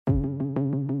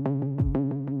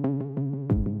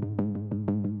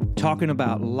talking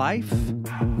about life,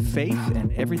 faith,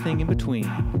 and everything in between.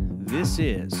 This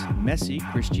is Messy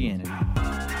Christianity.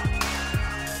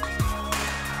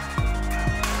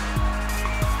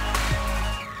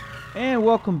 And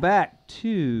welcome back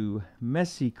to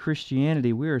Messy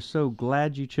Christianity. We are so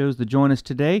glad you chose to join us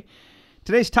today.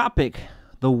 Today's topic,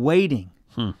 the waiting.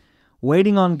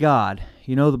 Waiting on God.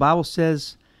 You know, the Bible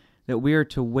says that we are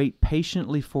to wait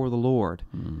patiently for the Lord.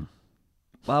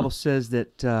 The Bible says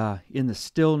that in the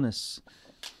stillness,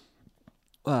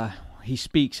 He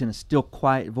speaks in a still,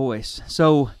 quiet voice.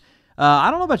 So,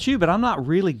 I don't know about you, but I'm not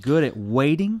really good at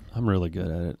waiting. I'm really good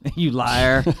at it. You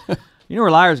liar. You know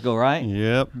where liars go, right?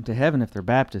 Yep. To heaven if they're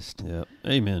Baptist. Yep.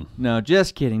 Amen. No,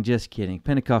 just kidding, just kidding.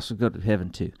 Pentecostals go to heaven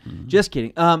too. Just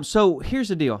kidding. So here's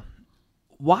the deal.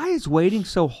 Why is waiting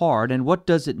so hard, and what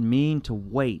does it mean to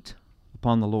wait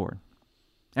upon the Lord?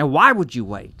 And why would you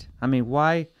wait? I mean,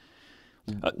 why?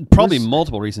 Probably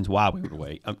multiple reasons why we would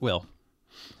wait.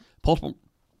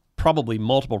 Probably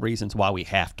multiple reasons why we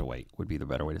have to wait would be the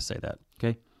better way to say that.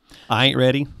 Okay. I ain't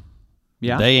ready.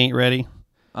 Yeah. They ain't ready.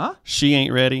 Huh? She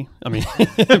ain't ready. I mean,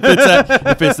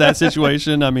 if it's that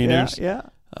situation, I mean,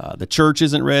 the church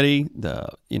isn't ready.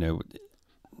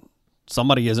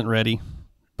 Somebody isn't ready.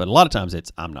 But a lot of times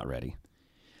it's I'm not ready.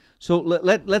 So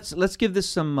let's give this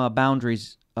some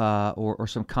boundaries or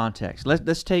some context.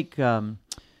 Let's take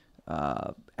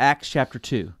Acts chapter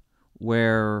 2,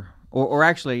 where or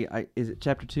actually is it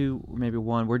chapter 2 or maybe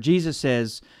 1, where Jesus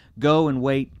says, "Go and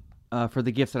wait for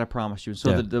the gift that I promised you." And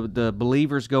so the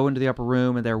believers go into the upper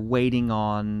room and they're waiting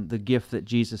on the gift that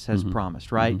Jesus has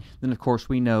promised. Right? Then of course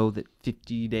we know that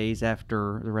 50 days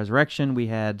after the resurrection we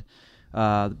had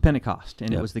Pentecost,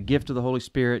 and it was the gift of the Holy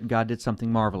Spirit, and God did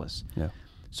something marvelous. Yeah.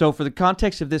 So for the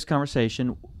context of this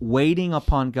conversation, waiting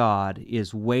upon God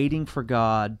is waiting for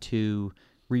God to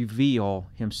reveal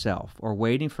Himself, or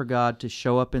waiting for God to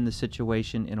show up in the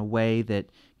situation in a way that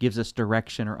gives us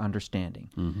direction or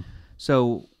understanding.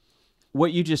 So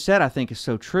what you just said, I think, is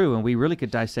so true, and we really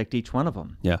could dissect each one of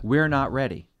them. Yeah. We're not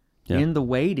ready. Yeah. In the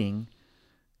waiting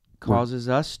causes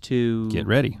us to get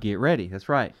ready. Get ready. That's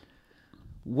right.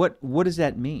 What does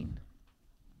that mean?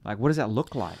 Like, what does that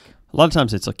look like? A lot of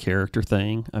times it's a character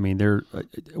thing. I mean,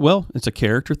 it's a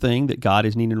character thing that God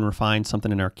is needing to refine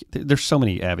something in our. There's so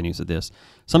many avenues of this.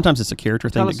 Sometimes it's a character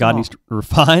thing that God needs to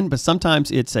refine, but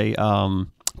sometimes it's a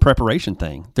preparation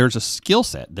thing. There's a skill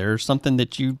set. There's something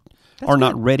that you are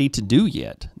not ready to do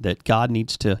yet that God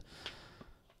needs to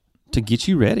get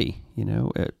you ready. You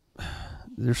know,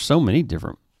 there's so many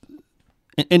different,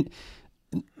 and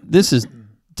this is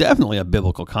definitely a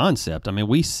biblical concept. I mean,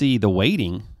 we see the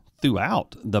waiting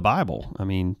throughout the Bible. I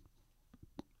mean,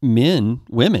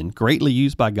 women greatly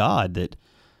used by God that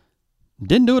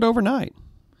didn't do it overnight.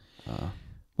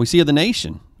 We see of the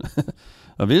nation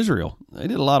of Israel. They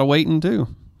did a lot of waiting too.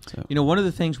 So. You know, one of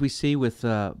the things we see with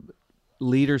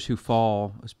leaders who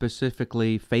fall,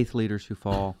 specifically faith leaders who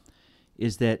fall,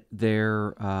 is that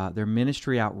their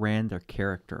ministry outran their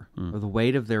character, or the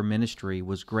weight of their ministry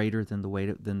was greater than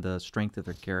the strength of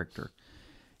their character.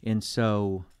 And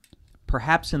so,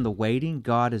 perhaps in the waiting,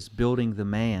 God is building the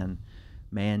man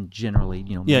generally,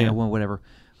 whatever,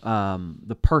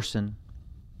 the person,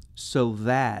 so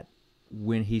that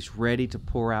when He's ready to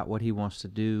pour out what He wants to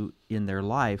do in their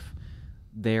life,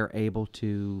 they're able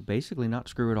to basically not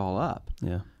screw it all up.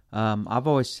 Yeah. I've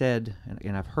always said,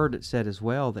 and I've heard it said as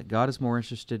well, that God is more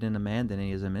interested in a man than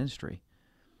He is in ministry.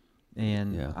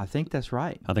 And I think that's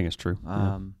right. I think it's true.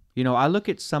 You know, I look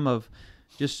at some of,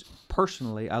 just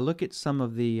personally, I look at some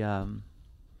of the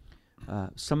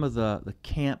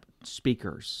camp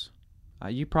speakers.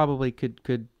 You probably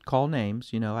could call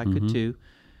names, I could too.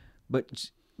 But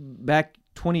back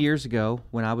 20 years ago,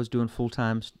 when I was doing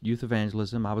full-time youth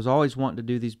evangelism, I was always wanting to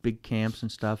do these big camps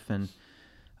and stuff, and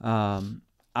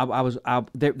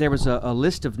there was a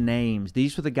list of names.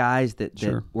 These were the guys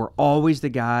that were always the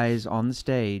guys on the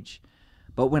stage.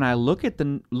 But when I look at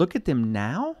them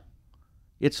now,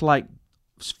 it's like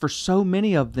for so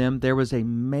many of them there was a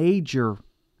major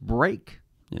break.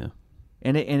 Yeah.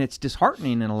 And it's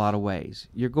disheartening in a lot of ways.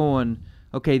 You're going,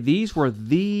 okay, these were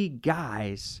the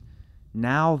guys.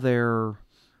 Now there's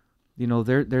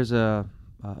a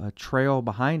trail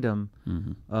behind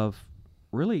them of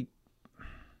really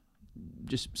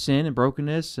just sin and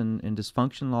brokenness and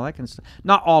dysfunction and all that kind of stuff.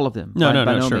 Not all of them, by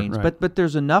no means. Right. But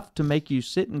there's enough to make you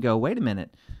sit and go, wait a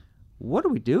minute, what are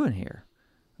we doing here?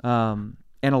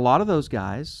 And a lot of those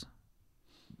guys,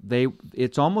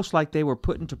 it's almost like they were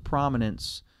put into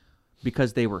prominence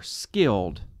because they were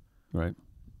skilled. Right.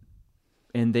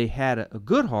 And they had a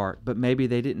good heart, but maybe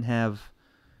they didn't have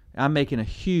I'm making a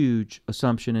huge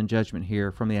assumption and judgment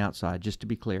here from the outside, just to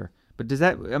be clear. But does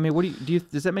that? I mean, what do you?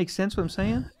 Does that make sense? What I'm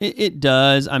saying? It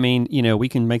does. I mean, we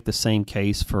can make the same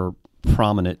case for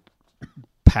prominent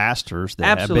pastors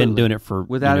that have been doing it for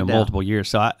multiple years.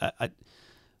 So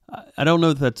I don't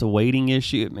know if that's a weighting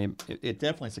issue. It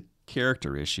definitely is a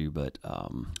character issue, but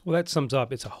well, that sums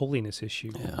up. It's a holiness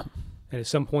issue. Yeah. And at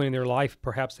some point in their life,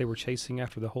 perhaps they were chasing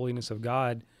after the holiness of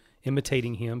God,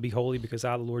 imitating Him. Be holy because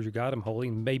I, the Lord your God, am holy.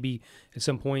 And maybe at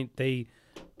some point they,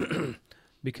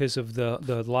 because of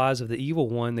the lies of the evil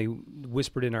one, they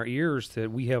whispered in our ears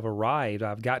that we have arrived.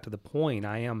 I've got to the point.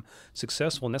 I am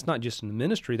successful. And that's not just in the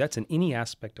ministry. That's in any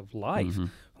aspect of life. Mm-hmm.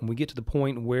 When we get to the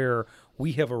point where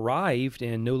we have arrived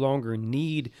and no longer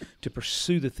need to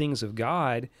pursue the things of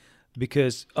God,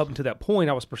 because up until that point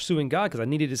I was pursuing God because I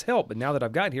needed His help. But now that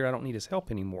I've got here, I don't need His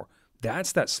help anymore.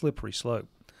 That's that slippery slope.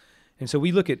 And so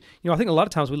we look at, I think a lot of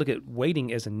times we look at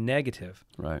waiting as a negative.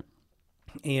 Right.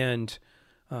 And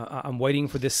I'm waiting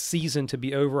for this season to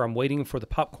be over. I'm waiting for the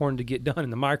popcorn to get done in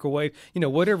the microwave.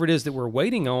 Whatever it is that we're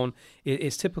waiting on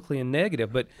is typically a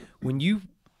negative. But when you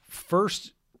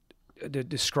first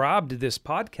described this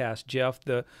podcast, Jeff,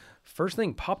 the first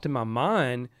thing popped in my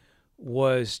mind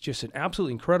was just an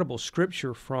absolutely incredible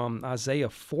scripture from Isaiah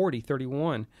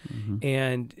 40:31. Mm-hmm.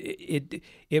 And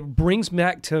it brings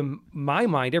back to my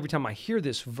mind every time I hear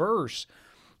this verse,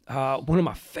 one of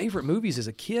my favorite movies as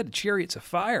a kid, Chariots of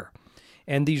Fire.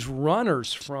 And these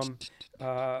runners from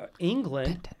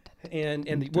England and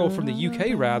from the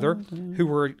UK rather, who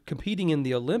were competing in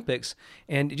the Olympics,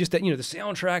 and just that the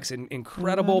soundtrack's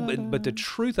incredible, but the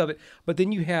truth of it. But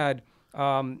then you had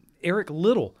Eric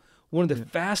Liddell, one of the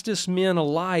fastest men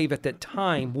alive at that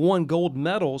time, won gold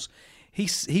medals.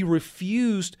 He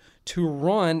refused to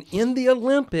run in the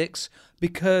Olympics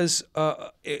because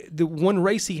the one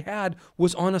race he had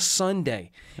was on a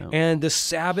Sunday, and the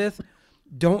Sabbath.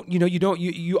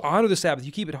 You honor the Sabbath,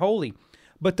 you keep it holy.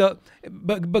 But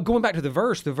going back to the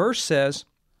verse says,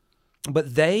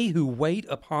 "But they who wait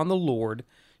upon the Lord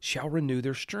shall renew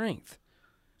their strength.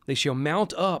 They shall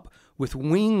mount up with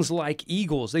wings like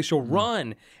eagles. They shall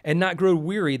run and not grow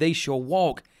weary. They shall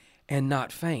walk and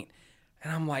not faint."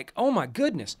 And I'm like, oh my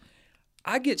goodness,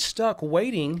 I get stuck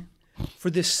waiting for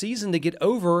this season to get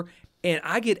over, and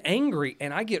I get angry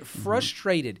and I get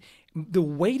frustrated. The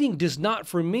waiting does not,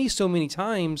 for me, so many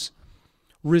times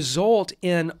result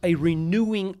in a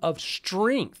renewing of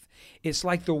strength. It's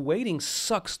like the waiting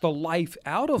sucks the life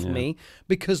out of me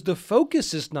because the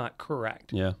focus is not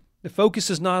correct. Yeah. The focus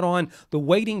is not on the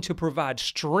waiting to provide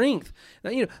strength.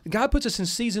 Now, God puts us in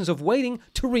seasons of waiting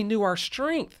to renew our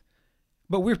strength.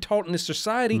 But we're taught in this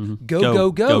society, go.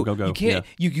 You can't.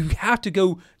 Yeah. You have to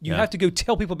go. You have to go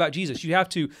tell people about Jesus. You have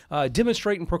to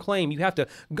demonstrate and proclaim. You have to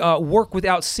work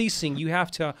without ceasing. You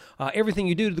have to everything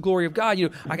you do to the glory of God.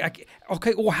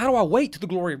 Okay. Well, how do I wait to the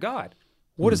glory of God?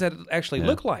 What does that actually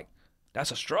look like?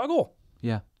 That's a struggle.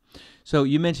 Yeah. So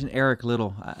you mentioned Eric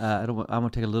Liddell. I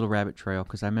want to take a little rabbit trail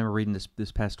because I remember reading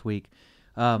this past week.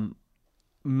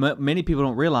 Many people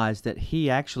don't realize that he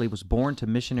actually was born to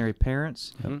missionary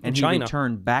parents, and he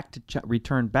returned back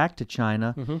to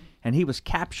China, and he was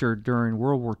captured during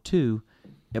World War II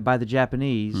by the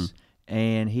Japanese,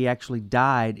 and he actually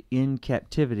died in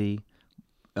captivity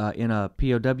in a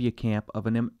POW camp of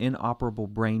an inoperable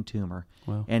brain tumor.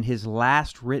 Wow. And his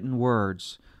last written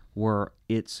words were,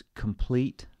 "It's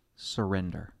complete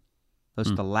surrender."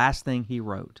 That's the last thing he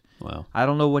wrote. Wow. I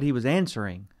don't know what he was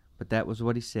answering, but that was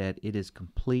what he said. It is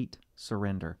complete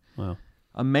surrender. Wow.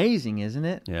 Amazing, isn't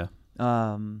it? Yeah.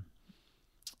 I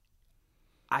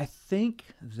think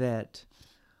that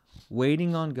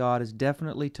waiting on God is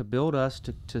definitely to build us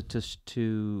to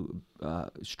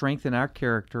strengthen our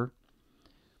character.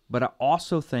 But I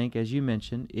also think, as you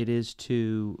mentioned, it is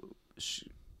to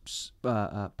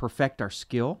perfect our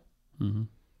skill. Mm-hmm.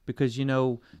 Because,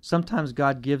 sometimes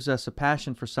God gives us a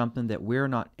passion for something that we're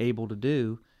not able to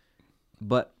do,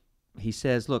 but He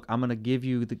says, look, I'm going to give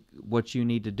you what you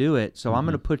need to do it, so I'm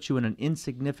going to put you in an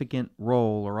insignificant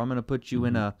role, or I'm going to put you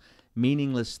in a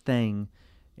meaningless thing,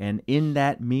 and in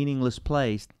that meaningless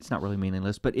place, it's not really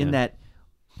meaningless, but in that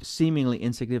seemingly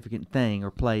insignificant thing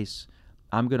or place,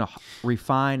 I'm going to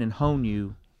refine and hone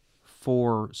you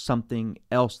for something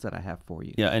else that I have for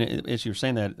you. Yeah, and as you were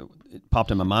saying that, it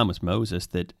popped in my mind was Moses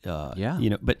that,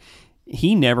 but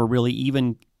he never really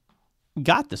even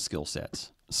got the skill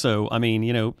sets. So, I mean,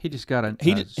 he just got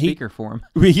a speaker for him.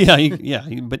 But he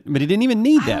didn't even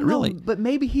need that, really. But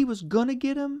maybe he was going to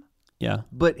get him. Yeah.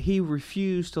 But he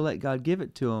refused to let God give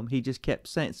it to him. He just kept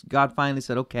saying, God finally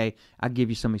said, okay, I'll give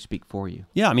you somebody to speak for you.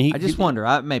 Yeah, I mean, I just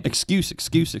wonder, maybe. Excuse.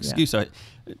 Yeah.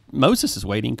 Moses'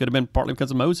 waiting could have been partly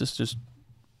because of Moses just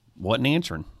wasn't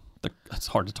answering. It's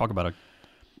hard to talk about a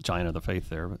giant of the faith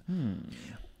there. But.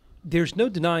 There's no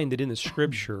denying that in the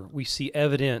Scripture we see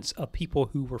evidence of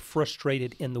people who were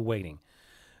frustrated in the waiting.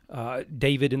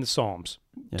 David in the Psalms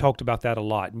talked about that a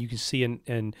lot, and you can see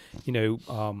in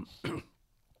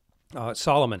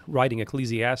Solomon writing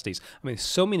Ecclesiastes. I mean,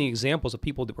 so many examples of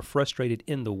people that were frustrated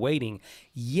in the waiting,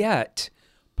 yet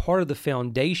part of the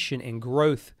foundation and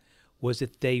growth was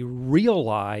that they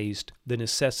realized the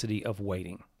necessity of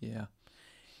waiting. Yeah.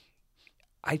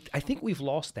 I think we've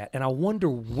lost that, and I wonder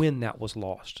when that was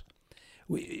lost.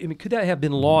 I mean, could that have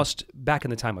been lost back in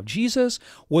the time of Jesus?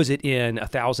 Was it in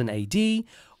 1000 AD?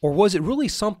 Or was it really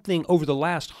something over the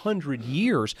last 100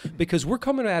 years? Because we're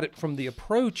coming at it from the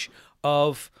approach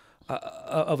of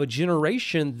a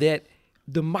generation that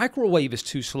the microwave is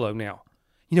too slow now.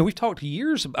 You know, we've talked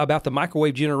years about the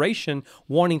microwave generation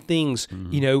wanting things,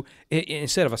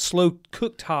 instead of a slow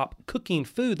cooktop cooking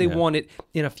food, they want it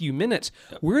in a few minutes.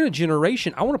 We're in a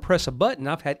generation, I want to press a button.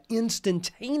 I've had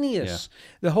instantaneous.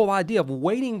 The whole idea of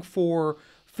waiting for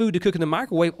food to cook in the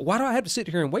microwave. Why do I have to sit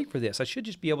here and wait for this? I should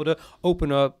just be able to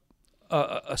open up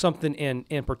something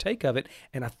and partake of it.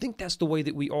 And I think that's the way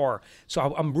that we are.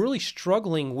 So I'm really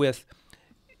struggling with,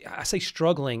 I say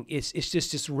struggling, it's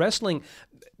just wrestling.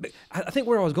 I think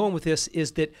where I was going with this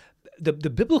is that the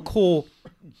biblical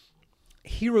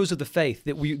heroes of the faith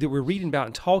that we're reading about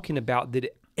and talking about,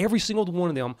 that every single one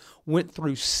of them went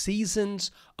through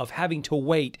seasons of having to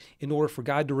wait in order for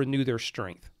God to renew their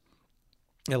strength.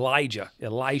 Elijah,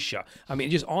 Elisha, I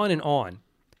mean, just on and on.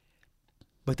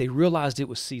 But they realized it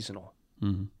was seasonal.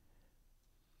 Mm-hmm.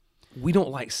 We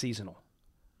don't like seasonal.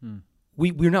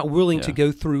 We're not willing to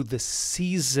go through the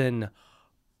season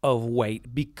of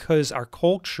wait because our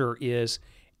culture is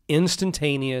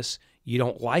instantaneous. You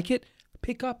don't like it,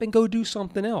 pick up and go do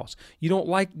something else. You don't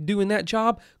like doing that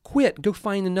job, quit, go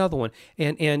find another one.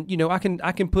 And I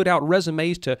can put out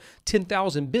resumes to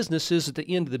 10,000 businesses at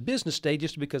the end of the business day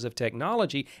just because of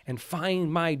technology and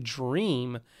find my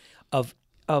dream of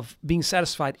being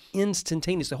satisfied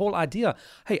instantaneously. The whole idea,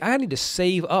 hey, I need to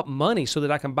save up money so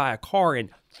that I can buy a car in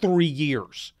 3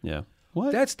 years. Yeah.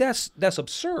 What? That's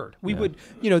absurd. We would,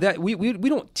 that we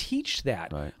don't teach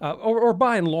that, right. or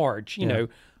by and large, you know.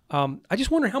 I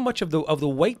just wonder how much of the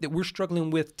weight that we're struggling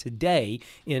with today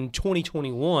in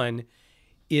 2021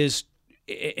 is,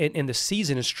 and the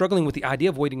season is struggling with the idea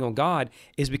of waiting on God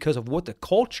is because of what the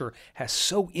culture has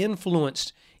so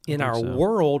influenced in our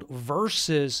world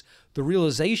versus the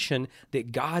realization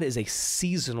that God is a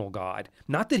seasonal God.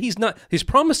 Not that He's not, His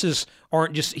promises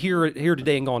aren't just here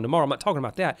today and gone tomorrow. I'm not talking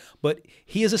about that, but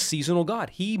He is a seasonal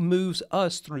God. He moves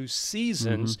us through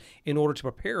seasons in order to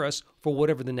prepare us for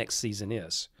whatever the next season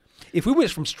is. If we went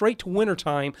from straight from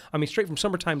summertime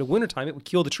to wintertime, it would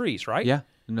kill the trees, right? Yeah,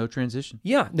 no transition.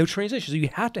 Yeah, no transition. So you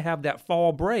have to have that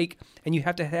fall break, and you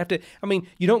have to. I mean,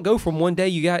 you don't go from one day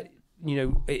you got,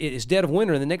 it's dead of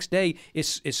winter, and the next day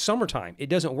it's summertime. It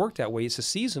doesn't work that way. It's a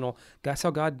seasonal. That's how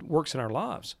God works in our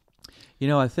lives.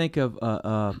 I think of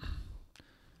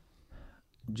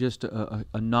just a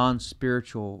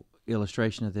non-spiritual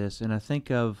illustration of this, and I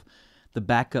think of the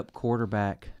backup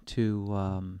quarterback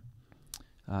to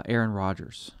Aaron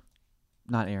Rodgers.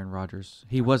 Not Aaron Rodgers.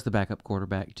 He was the backup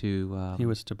quarterback to... he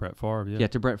was to Brett Favre, yeah. Yeah,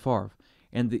 to Brett Favre.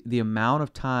 And the amount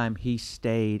of time he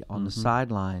stayed on the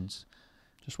sidelines...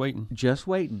 Just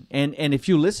waiting. And if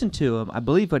you listen to him, I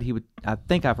believe it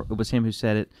was him who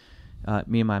said it,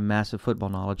 me and my massive football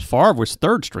knowledge. Favre was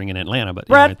third string in Atlanta, but...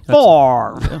 Brett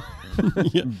Favre!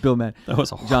 Yeah. Bill Madden. That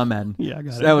was John Madden. Yeah, I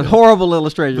got it. That was horrible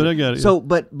illustration. But I got it. So,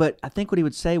 but I think what he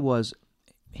would say was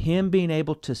him being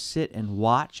able to sit and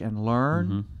watch and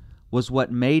learn was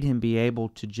what made him be able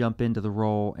to jump into the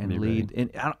role and lead.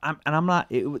 Ready. And I'm not...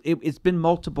 It's been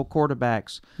multiple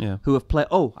quarterbacks who have played...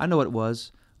 Oh, I know what it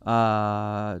was.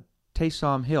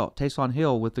 Taysom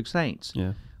Hill with the Saints.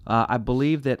 Yeah. I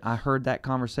believe that I heard that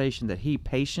conversation that he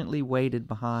patiently waited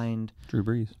behind Drew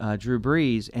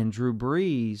Brees. And Drew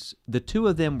Brees, the two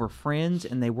of them were friends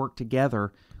and they worked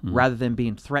together rather than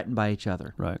being threatened by each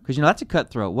other. Right. Because that's a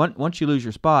cutthroat. Once you lose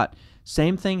your spot,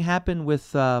 same thing happened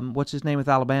with what's his name with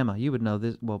Alabama. You would know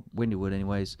this. Well, Wendy would,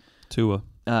 anyways. Tua.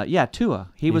 Tua.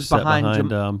 He was behind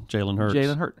Jalen Hurts.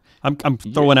 Jalen Hurts. I'm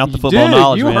throwing out the football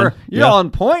knowledge, man. You're on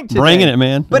point today. Bringing it,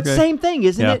 man. But same thing,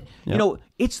 isn't it? Yeah.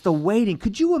 It's the waiting.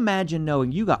 Could you imagine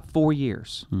knowing you got 4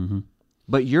 years,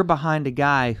 but you're behind a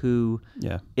guy who,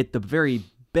 at the very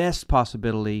best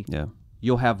possibility,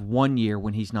 you'll have 1 year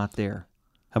when he's not there.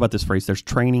 How about this phrase? There's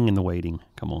training in the waiting.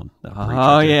 Come on.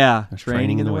 Oh, yeah. There's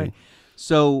training in the waiting.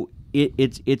 So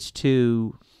it's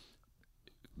to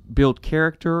build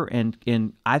character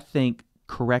and I think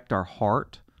correct our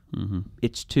heart. Mm-hmm.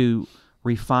 It's to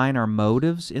refine our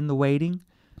motives in the waiting.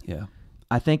 Yeah.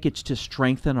 I think it's to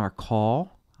strengthen our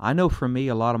call. I know for me,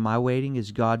 a lot of my waiting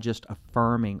is God just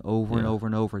affirming over and over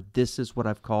and over, this is what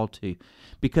I've called to.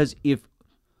 Because if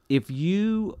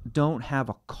you don't have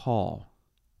a call,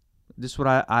 this is what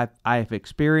I have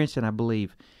experienced and I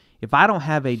believe, if I don't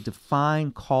have a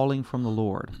defined calling from the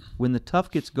Lord, when the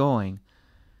tough gets going,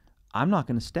 I'm not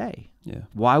going to stay. Yeah.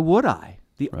 Why would I?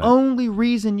 The Right. only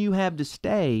reason you have to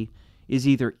stay is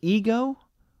either ego,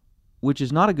 which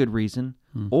is not a good reason,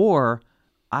 or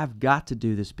I've got to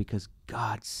do this because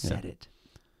God said it.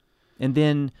 And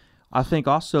then I think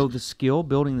also the skill,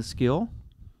 building the skill,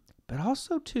 but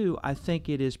also too, I think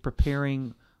it is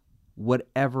preparing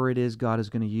whatever it is God is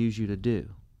going to use you to do.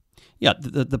 Yeah,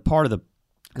 the part of the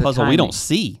The puzzle we timing. don't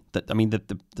see, that I mean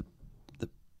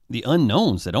the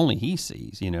unknowns that only He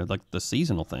sees, like the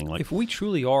seasonal thing. Like, If we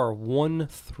truly are one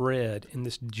thread in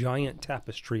this giant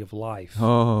tapestry of life,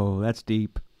 Oh, that's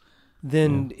deep.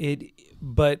 then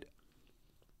but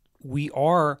we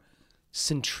are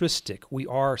centristic, we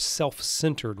are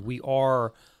self-centered, we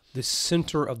are the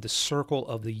center of the circle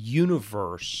of the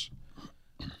universe.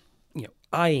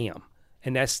 I am,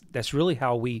 and that's really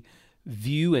how we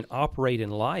view and operate in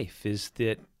life, is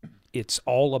that it's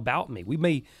all about me. We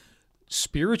may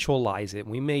spiritualize it,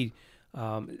 we may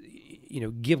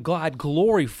give God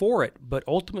glory for it, but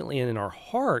ultimately in our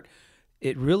heart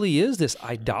it really is this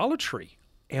idolatry.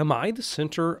 Am I the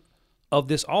center of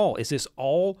this all? Is this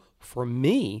all for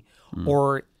me?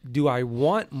 Or do I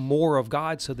want more of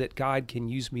God so that God can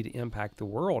use me to impact the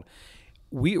world?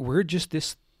 We're just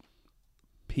this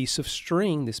piece of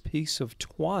string, this piece of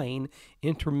twine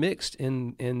intermixed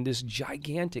in this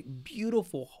gigantic,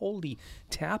 beautiful, holy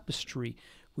tapestry.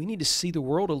 We need to see the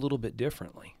world a little bit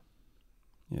differently.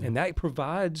 Yeah. And that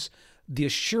provides the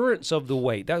assurance of the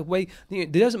wait. That way,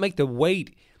 it doesn't make the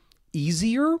wait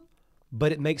easier,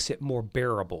 but it makes it more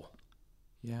bearable.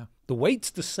 Yeah. The weight's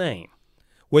the same.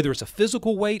 Whether it's a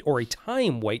physical weight or a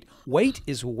time weight, weight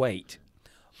is weight.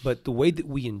 But the way that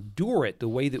we endure it, the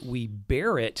way that we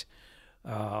bear it,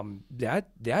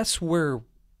 that's where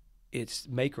it's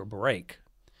make or break.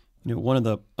 one of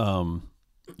the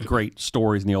great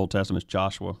stories in the Old Testament is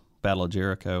Joshua, Battle of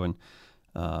Jericho, and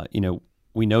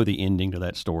we know the ending to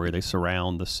that story. They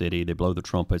surround the city, they blow the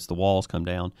trumpets, the walls come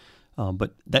down.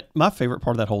 But my favorite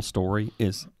part of that whole story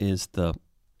is the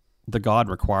God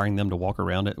requiring them to walk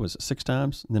around it. Was it 6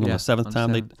 times? And then on the 7th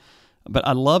time, but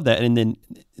I love that. And then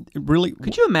really,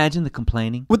 Could you imagine the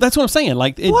complaining? well, that's what I'm saying.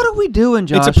 Like, What are we doing,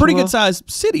 Joshua? it's a pretty good sized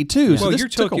city too. So Well, this you're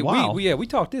took talking. a while. We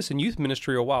talked this in youth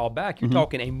ministry a while back. You're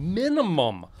talking a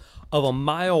minimum of a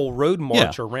mile road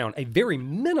march around, a very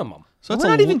minimum. So We're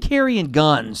not even carrying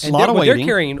guns. lot of But they're waiting.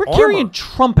 carrying We're armor. carrying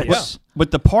trumpets.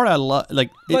 But the part I love,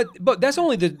 But that's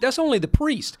only the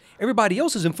priest. Everybody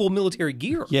else is in full military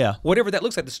gear. Yeah. Whatever that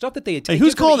looks like. The stuff that they had hey, taken.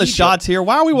 who's from calling the Egypt. shots here?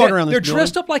 Why are we walking around this They're building?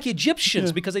 dressed up like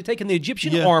Egyptians because they've taken the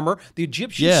Egyptian Yeah. armor, the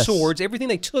Egyptian Yes. swords, everything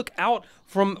they took out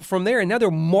from there, and now they're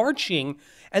marching.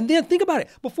 And then think about it: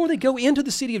 before they go into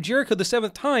the city of Jericho the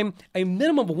 7th time, a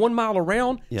minimum of 1 mile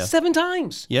around, Yeah. 7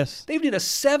 times. Yes. They did a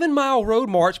 7-mile road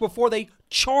march before they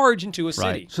charge into a city,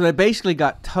 Right. So they basically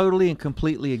got totally and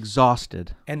completely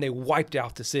exhausted. and they wiped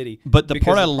out the city. But the because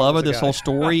part I of the love of promise this God. whole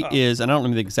story is, and I don't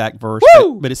remember the exact verse,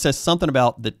 but it says something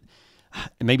about that.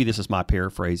 Maybe this is my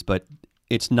paraphrase, but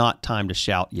it's not time to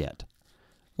shout yet.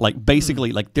 Like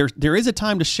basically, like there is a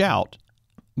time to shout,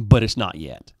 but it's not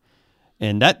yet.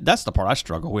 And that's the part I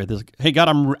struggle with. Is like, hey God,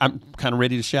 I'm kind of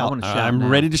ready to shout. wanna shout I'm now.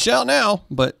 ready to shout now,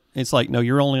 but it's like, no,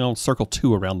 you're only on circle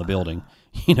 2 around the building.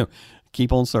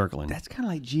 Keep on circling. That's kind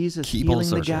of like Jesus Keep on healing the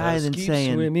searching. guy and then Keep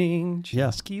saying, swimming, just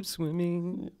Yeah. keep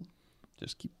swimming.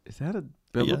 Just keep. "Is that a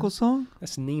biblical song?"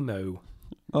 That's Nemo.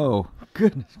 Oh,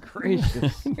 goodness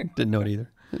gracious! Didn't know it either.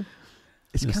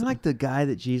 It's kind of like the guy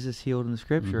that Jesus healed in the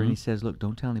scripture, and he says, "Look,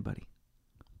 don't tell anybody."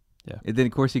 Yeah. And then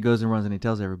of course he goes and runs and he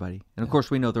tells everybody, and of course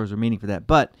we know there's a meaning for that.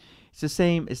 But it's the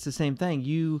same. It's the same thing.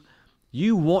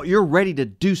 You're ready to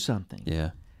do something.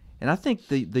 Yeah. And I think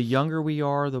the younger we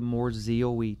are, the more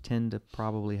zeal we tend to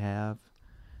probably have.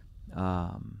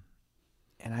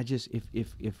 And I just,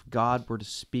 if God were to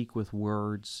speak with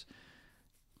words,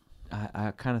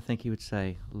 I kind of think he would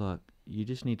say, look, you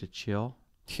just need to chill.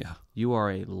 Yeah. You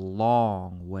are a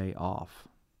long way off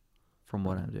from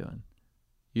what I'm doing.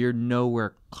 You're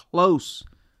nowhere close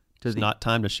to It's not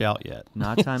time to shout yet.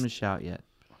 not time to shout yet.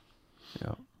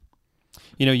 Yeah.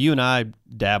 You and I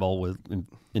dabble with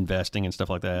investing and stuff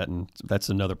like that, and that's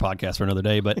another podcast for another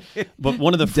day. But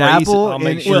one of the Dabble phrases, I'll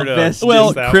make sure to invest.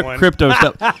 well, that one. crypto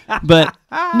stuff. But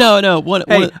no,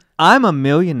 Hey, I'm a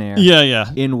millionaire.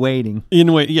 yeah. In waiting.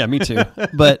 Yeah, me too.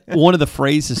 But one of the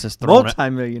phrases that's thrown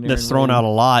Multi-millionaire. that's in thrown waiting. out a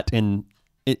lot, and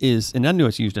it is, and I know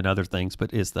it's used in other things,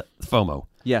 but is the FOMO.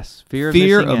 Yes,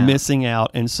 fear of missing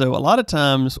out. And so a lot of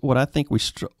times what I think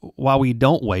why we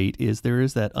don't wait is there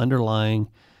is that underlying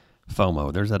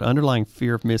FOMO. There's that underlying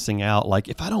fear of missing out. Like,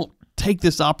 if I don't take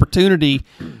this opportunity,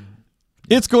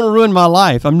 it's going to ruin my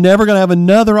life. I'm never going to have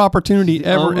another opportunity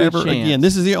ever again.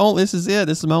 This is it.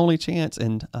 This is my only chance.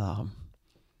 And,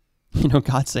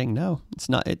 God's saying, no, it's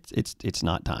not, it's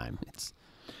not time.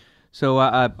 So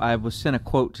I was sent a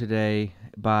quote today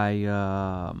by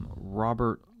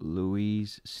Robert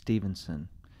Louis Stevenson,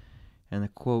 and the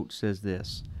quote says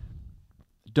this: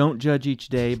 "Don't judge each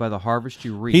day by the harvest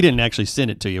you reap." He didn't actually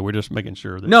send it to you. We're just making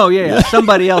sure that. No, yeah.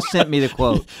 Somebody else sent me the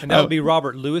quote. And that would be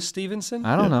Robert Louis Stevenson.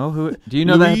 I don't know who. Do you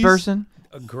know that person?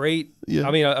 A great, Yeah.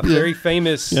 I mean, a very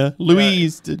famous. Yeah,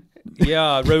 Louise.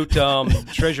 Wrote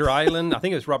Treasure Island. I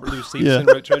think it was Robert Louis Stevenson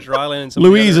wrote Treasure Island. And some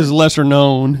Louise is lesser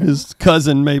known. His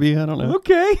cousin, maybe. I don't know.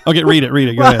 Okay. Okay, read it.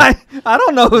 Go Well, ahead. I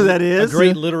don't know who that a is.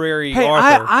 great literary Hey,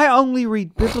 author. I only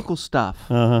read biblical stuff.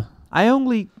 Uh-huh. I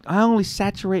only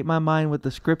saturate my mind with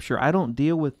the scripture. I don't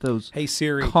deal with those. Hey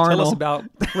Siri, Carnal. tell us about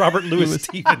Robert Louis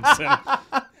Stevenson.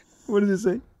 What does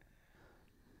it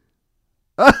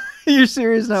say? Your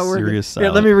Siri's not working. Siri's Here, let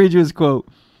silent. me read you his quote.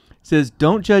 It says,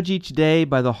 "Don't judge each day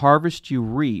by the harvest you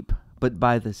reap, but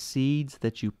by the seeds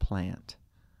that you plant."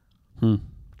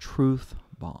 Truth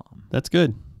bomb. That's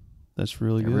good. That's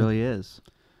really It good. really is.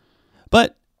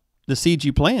 But the seeds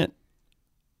you plant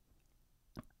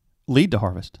lead to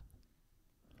harvest.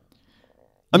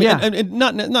 I mean, Yeah. and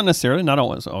not necessarily. Not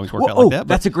always work out like that. But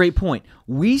That's a great point.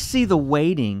 We see the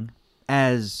waiting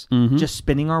as just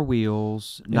spinning our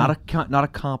wheels, not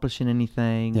accomplishing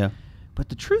anything. yeah, But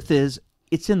the truth is,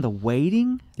 it's in the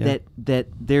waiting that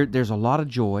there's a lot of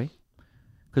joy,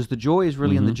 because the joy is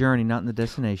really in the journey, not in the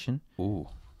destination. ooh.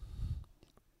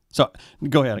 So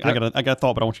go ahead. I got a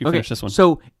thought, but I want you to finish this one.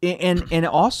 So and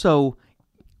also,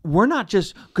 we're not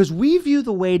just, because we view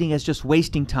the waiting as just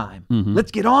wasting time.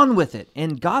 Let's get on with it.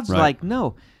 And God's Right. like,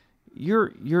 no,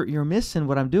 you're missing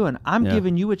what I'm doing. I'm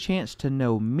giving you a chance to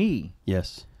know me.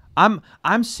 Yes.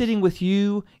 I'm sitting with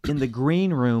you in the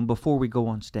green room before we go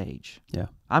on stage. Yeah.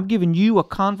 I'm giving you a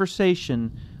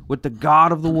conversation with the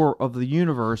God of the world, of the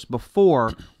universe,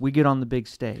 before we get on the big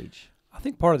stage. I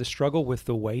think part of the struggle with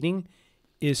the waiting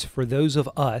is for those of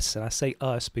us, and I say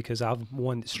us because I'm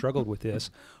one that struggled with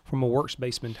this, from a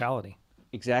works-based mentality.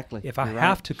 Exactly. If I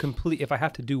have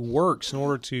to do works in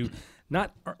order to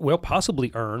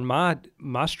possibly earn,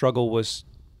 my struggle was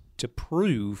to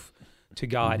prove to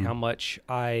God how much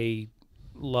I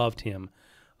loved Him.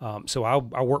 So I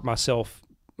worked myself,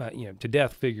 to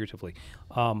death figuratively.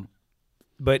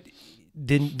 But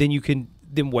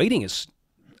then waiting is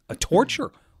a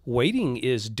torture. Waiting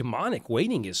is demonic.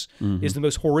 Waiting is the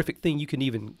most horrific thing you can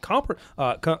even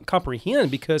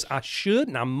comprehend, because I should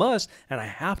and I must and I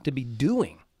have to be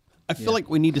doing. I feel like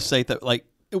we need to say that, like,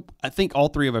 I think all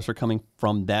three of us are coming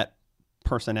from that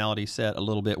personality set a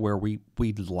little bit, where we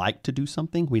like to do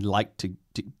something. We like to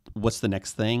what's the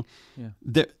next thing?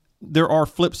 Yeah. There are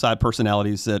flip side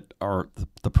personalities that are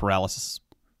the paralysis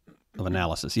of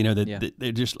analysis. That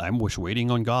they're just, I'm waiting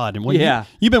on God. And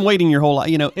you've been waiting your whole life.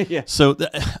 Yeah. So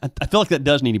I feel like that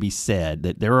does need to be said,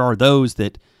 that there are those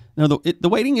that the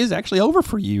waiting is actually over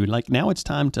for you. Like, now it's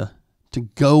time to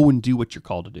go and do what you're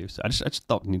called to do. So I just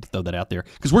thought we need to throw that out there,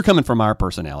 because we're coming from our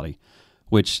personality,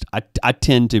 which I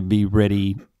tend to be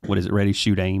ready. What is it? Ready,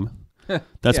 shoot, aim.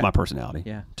 That's my personality.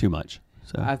 Yeah. Too much.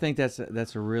 So I think that's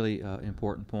a really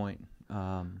important point,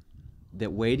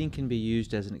 that waiting can be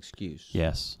used as an excuse.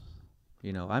 yes.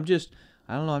 I'm just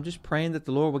praying that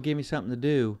the Lord will give me something to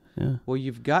do. Yeah. Well,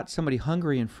 you've got somebody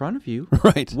hungry in front of you.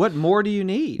 Right. What more do you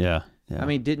need? Yeah. Yeah. I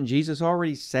mean, didn't Jesus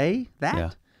already say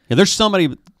that? Yeah. There's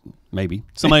somebody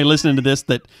listening to this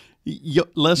that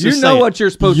let's You just know say what you're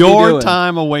supposed to be your doing.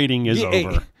 time of waiting is Yeah.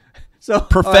 over. So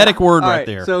Prophetic word all right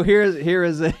there. So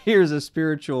here's a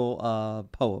spiritual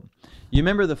poem. You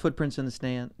remember the Footprints in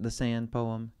the Sand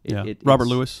poem? Robert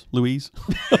Louise.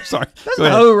 Sorry. That's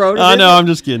not who wrote it. I is know. it? I'm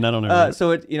just kidding. I don't know.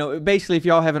 So basically, if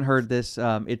y'all haven't heard this,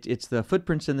 it's the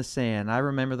footprints in the sand. I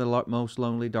remember the most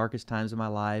lonely, darkest times of my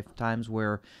life, times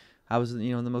where I was,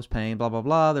 in the most pain. Blah blah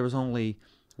blah. There was only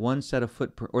one set of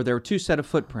there were two set of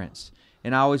footprints,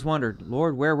 and I always wondered,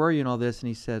 Lord, where were you in all this? And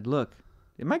He said, look,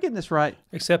 Am I getting this right?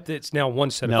 Except it's now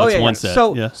one set of No, it's footprints. one set.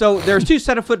 So, yeah. so there's two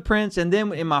set of footprints, and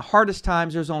then in my hardest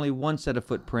times, there's only one set of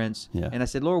footprints. Yeah. And I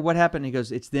said, Lord, what happened? And he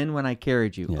goes, it's then when I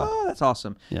carried you. Yeah. Oh, that's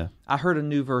awesome. Yeah. I heard a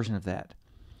new version of that.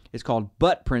 It's called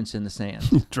butt prints in the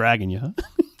sand. Dragging you, huh?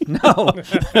 No,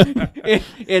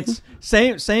 it's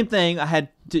same thing. I had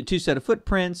two set of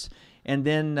footprints, and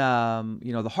then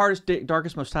the hardest,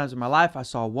 darkest, most times in my life, I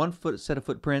saw one set of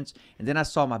footprints, and then I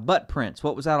saw my butt prints.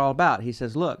 What was that all about? He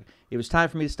says, "Look, it was time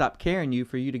for me to stop carrying you,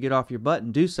 for you to get off your butt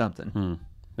and do something."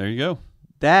 There you go.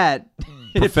 That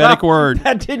Prophetic word.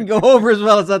 That didn't go over as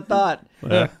well as I thought,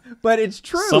 but it's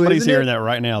true. Somebody's isn't hearing it? that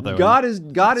right now, though. God is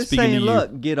Speaking saying, to you.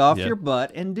 "Look, get off Yep. your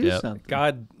butt and do Yep. something."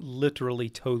 God literally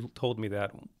told me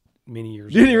that many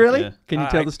years Did ago. he really? Yeah. Can you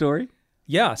tell the story?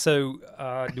 Yeah. So,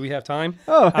 do we have time?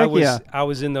 Oh, heck yeah. I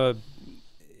was in the.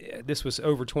 This was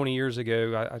over 20 years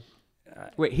ago.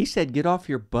 Wait, he said, "Get off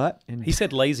your butt," and He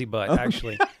said lazy butt,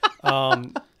 actually.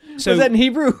 so So was that in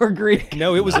Hebrew or Greek?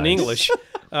 no, it was in English.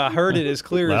 I heard it as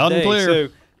clear Loud as and day. clear.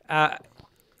 So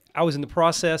I was in the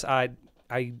process. I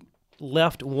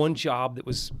left one job that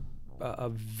was a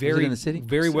very in the city?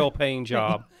 very well paying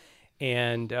job,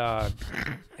 and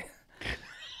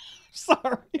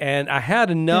Sorry. and I had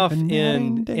enough Every night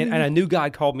and day. and I knew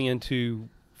God called me into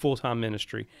full-time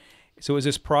ministry. So it was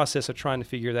this process of trying to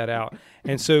figure that out.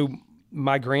 And so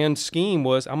my grand scheme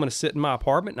was, I'm going to sit in my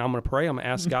apartment and I'm going to pray. I'm going to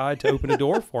ask God to open a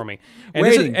door for me. And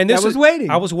Waiting. That was waiting.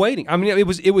 I was waiting. I mean, it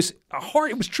was it was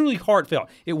truly heartfelt.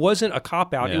 It wasn't a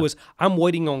cop out. Yeah. It was, I'm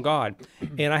waiting on God.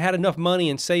 And I had enough money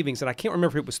in savings, and I can't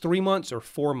remember if it was 3 months or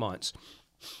 4 months.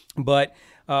 But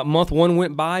month one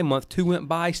went by, month two went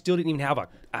by, still didn't even have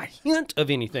a hint of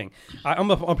anything. I'm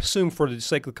going to assume for the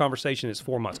sake of the conversation it's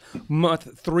 4 months.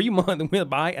 Month 3 went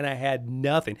by, and I had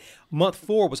nothing. Month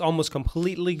 4 was almost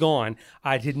completely gone.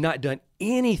 I had not done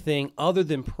anything other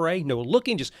than pray, no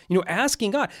looking, just,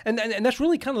 asking God. And that's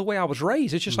really kind of the way I was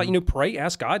raised. It's just like, pray,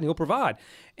 ask God, and He'll provide.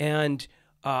 And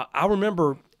I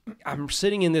remember I'm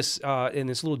sitting in this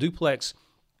little duplex,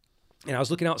 and I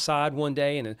was looking outside one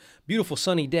day, and a beautiful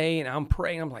sunny day, and I'm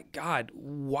praying. I'm like, God,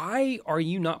 why are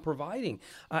you not providing?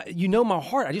 You know my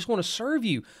heart. I just want to serve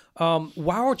you.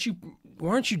 Why aren't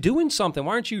you doing something?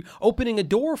 Why aren't you opening a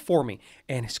door for me?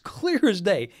 And it's clear as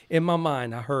day in my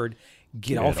mind, I heard,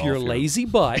 get off your lazy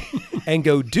butt and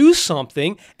go do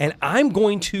something, and I'm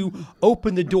going to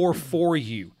open the door for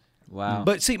you. Wow.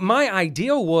 But see, my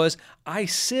ideal was I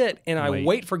sit and I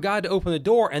wait for God to open the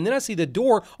door, and then I see the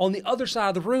door on the other side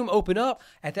of the room open up.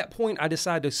 At that point, I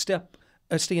decide to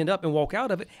stand up and walk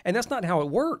out of it, and that's not how it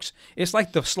works. It's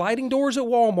like the sliding doors at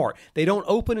Walmart. They don't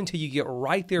open until you get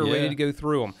right there ready to go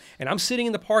through them. And I'm sitting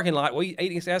in the parking lot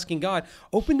asking God,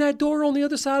 open that door on the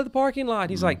other side of the parking lot.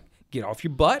 He's like, get off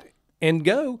your butt and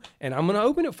go, and I'm going to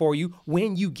open it for you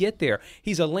when you get there.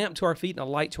 He's a lamp to our feet and a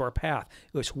light to our path.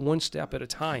 It's one step at a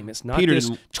time. It's not Peter this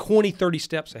 20, 30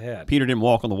 steps ahead. Peter didn't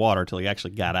walk on the water until he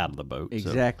actually got out of the boat.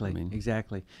 Exactly. So,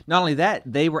 Exactly. Not only that,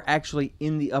 they were actually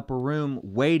in the upper room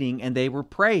waiting, and they were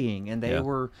praying, and they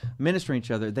were ministering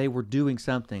each other. They were doing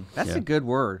something. That's a good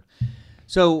word.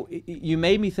 So you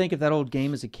made me think of that old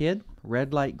game as a kid,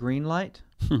 red light, green light.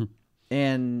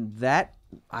 And that,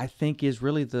 I think, is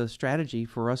really the strategy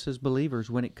for us as believers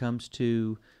when it comes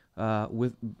to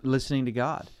with listening to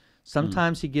God.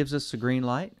 Sometimes He gives us a green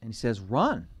light and He says,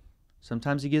 run.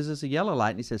 Sometimes He gives us a yellow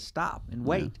light and He says, stop and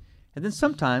wait. And then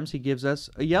sometimes He gives us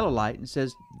a yellow light and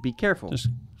says, be careful. just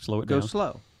slow it Go down.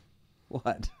 slow.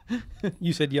 What?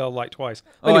 You said yellow light twice.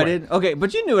 Oh, I Anyway, did? Okay,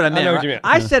 but you knew what I meant. know what right? you meant.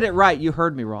 I said it right. You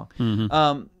heard me wrong.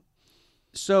 Mm-hmm.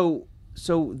 So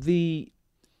the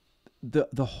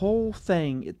whole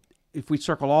thing, if we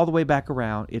circle all the way back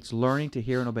around, it's learning to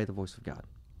hear and obey the voice of God.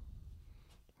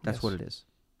 That's what it is.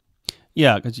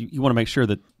 Yeah, because you want to make sure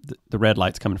that the red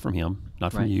light's coming from Him,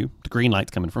 not from Right. you. The green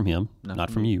light's coming from Him,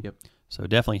 not from you. Yep. So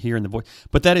definitely hearing the voice.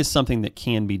 But that is something that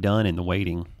can be done in the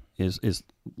waiting, is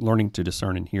learning to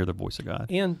discern and hear the voice of God.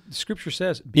 and the Scripture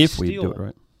says, be If still. we do it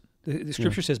right. The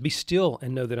Scripture says, be still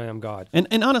and know that I am God. And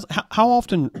honest, how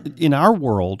often in our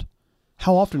world,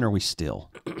 how often are we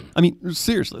still? I mean,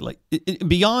 seriously, like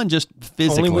beyond just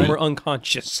physically. Only when we're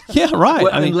unconscious. Yeah, right.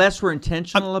 Well, I mean, unless we're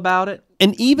intentional about it,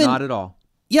 and even not at all.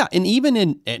 yeah, and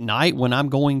even at night when I'm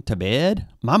going to bed,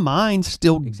 my mind's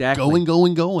still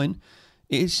going.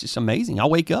 It's just amazing. I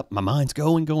wake up, my mind's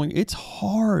going. It's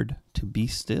hard to be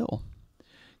still.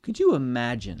 Could you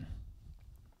imagine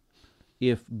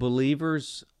if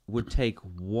believers would take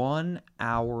 1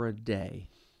 hour a day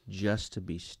just to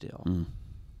be still?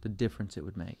 The difference it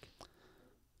would make.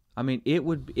 I mean, it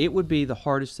would be the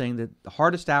hardest thing, the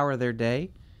hardest hour of their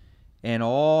day, and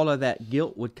all of that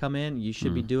guilt would come in. You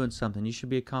should be doing something. You should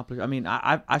be accomplishing. I mean,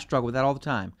 I struggle with that all the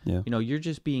time. Yeah. You're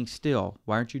just being still.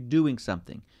 Why aren't you doing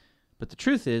something? But the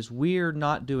truth is, we're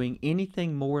not doing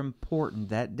anything more important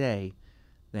that day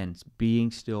than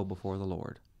being still before the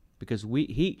Lord. Because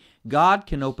God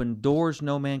can open doors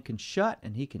no man can shut,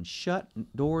 and he can shut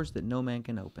doors that no man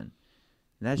can open.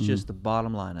 And that's just the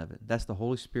bottom line of it. That's the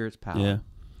Holy Spirit's power. Yeah.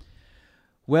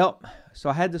 Well,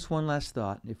 so I had this one last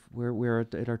thought. If we're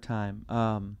at our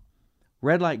time,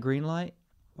 red light, green light.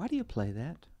 Why do you play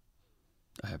that?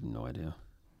 I have no idea.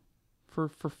 For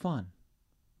fun.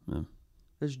 Yeah.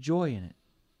 There's joy in it.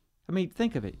 I mean,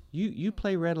 think of it. You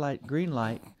play red light, green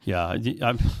light. Yeah,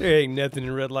 There ain't nothing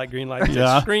in red light, green light. Yeah.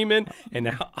 Just screaming and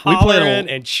hollering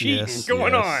and cheating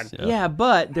going on. Yeah,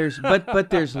 but there's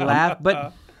laugh.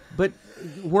 But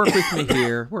work with me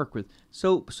here.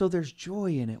 So there's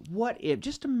joy in it. What if?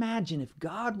 Just imagine if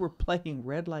God were playing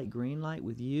red light, green light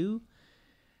with you,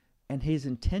 and His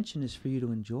intention is for you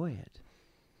to enjoy it.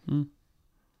 I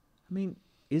mean,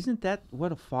 isn't that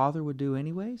what a father would do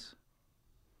anyways?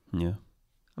 Yeah.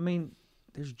 I mean,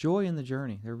 there's joy in the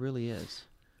journey. There really is.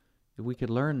 If we could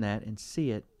learn that and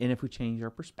see it, and if we change our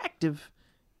perspective,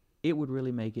 it would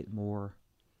really make it more.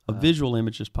 A visual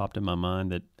image just popped in my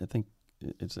mind that I think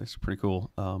it's pretty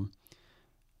cool.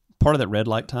 Part of that red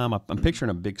light time, I'm picturing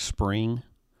a big spring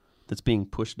that's being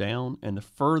pushed down, and the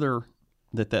further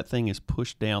that thing is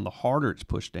pushed down, the harder it's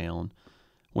pushed down.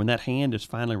 When that hand is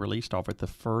finally released off it, the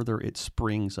further it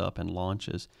springs up and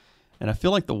launches. And I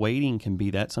feel like the waiting can be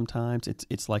that sometimes.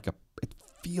 It's like it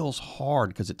feels hard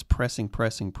because it's pressing.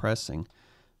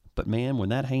 But man, when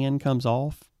that hand comes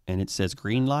off and it says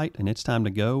green light and it's time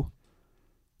to go,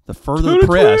 the further the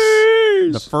press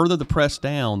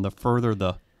down, the further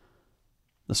the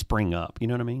spring up. You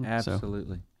know what I mean?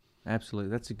 Absolutely. Absolutely.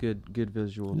 That's a good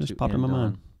visual. It just popped in my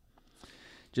mind.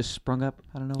 Just sprung up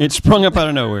out of nowhere. It sprung up out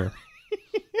of nowhere.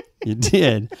 You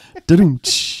did.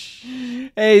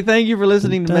 Hey, thank you for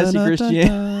listening to Messy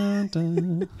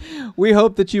Christianity. We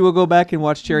hope that you will go back and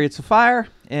watch Chariots of Fire,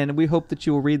 and we hope that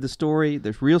you will read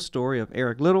the real story of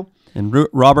Eric Little. And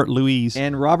Robert Louise.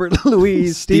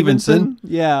 Stevenson.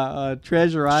 Yeah,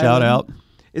 Treasure Island. Shout out.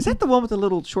 Is that the one with the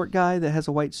little short guy that has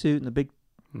a white suit and the big...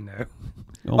 No.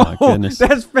 Oh, my goodness.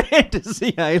 That's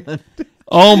Fantasy Island.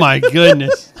 Oh, my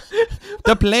goodness.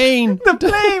 The plane.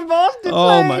 Boston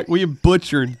Oh, plane. we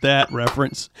butchered that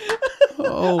reference.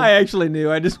 Oh. I actually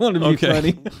knew. I just wanted to be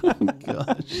funny. Oh,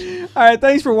 gosh. All right,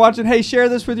 thanks for watching. Hey, share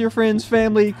this with your friends,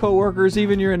 family, coworkers,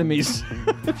 even your enemies,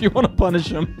 if you want to punish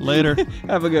them. Later.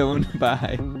 Have a good one.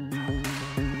 Bye.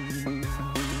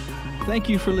 Thank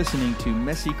you for listening to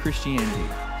Messy Christianity.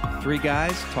 Three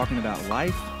guys talking about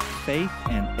life, faith,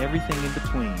 and everything in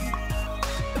between.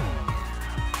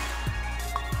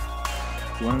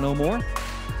 You want to know more?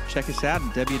 Check us out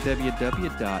at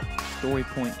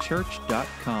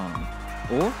www.storypointchurch.com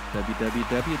or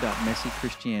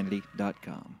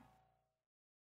www.messychristianity.com.